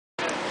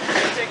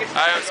Hey,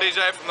 I'm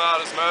CJ from The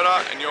Hardest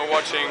Murder, and you're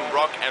watching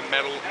Rock and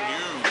Metal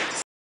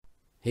News.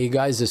 Hey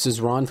guys, this is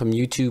Ron from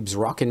YouTube's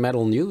Rock and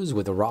Metal News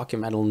with a Rock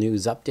and Metal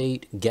News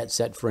update. Get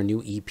set for a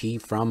new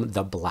EP from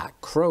the Black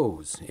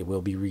Crowes. It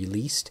will be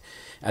released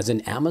as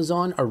an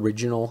Amazon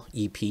original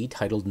EP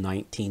titled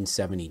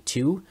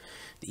 1972.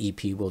 The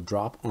EP will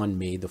drop on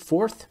May the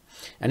 4th,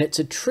 and it's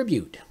a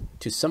tribute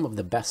to some of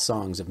the best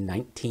songs of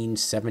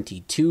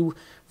 1972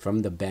 from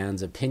the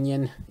band's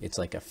opinion. It's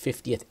like a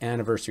 50th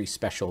anniversary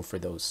special for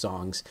those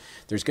songs.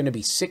 There's going to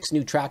be 6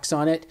 new tracks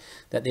on it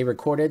that they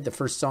recorded. The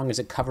first song is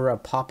a cover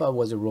of Papa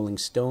Was a Rolling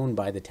Stone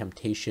by The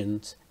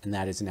Temptations, and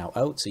that is now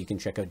out, so you can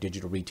check out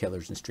digital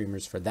retailers and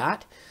streamers for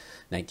that.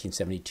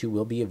 1972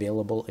 will be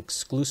available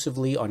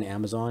exclusively on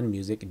Amazon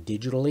Music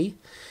digitally.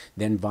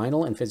 Then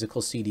vinyl and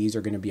physical CDs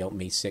are going to be out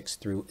May 6th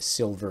through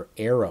Silver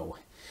Arrow.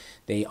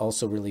 They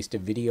also released a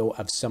video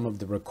of some of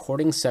the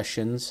recording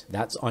sessions.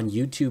 That's on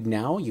YouTube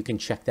now. You can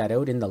check that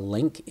out in the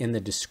link in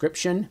the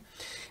description.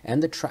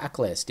 And the track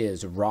list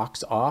is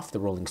Rocks Off, The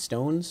Rolling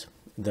Stones,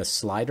 The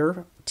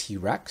Slider,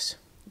 T.REX,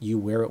 You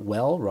Wear It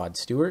Well, Rod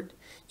Stewart,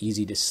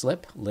 Easy to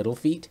Slip, Little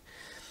Feat,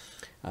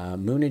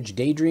 Moonage,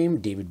 Daydream,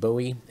 David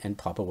Bowie, and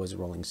Papa Was a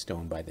Rolling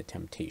Stone by The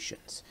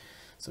Temptations.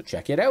 So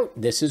check it out.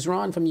 This is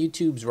Ron from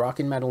YouTube's Rock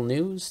and Metal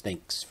News.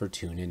 Thanks for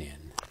tuning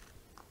in.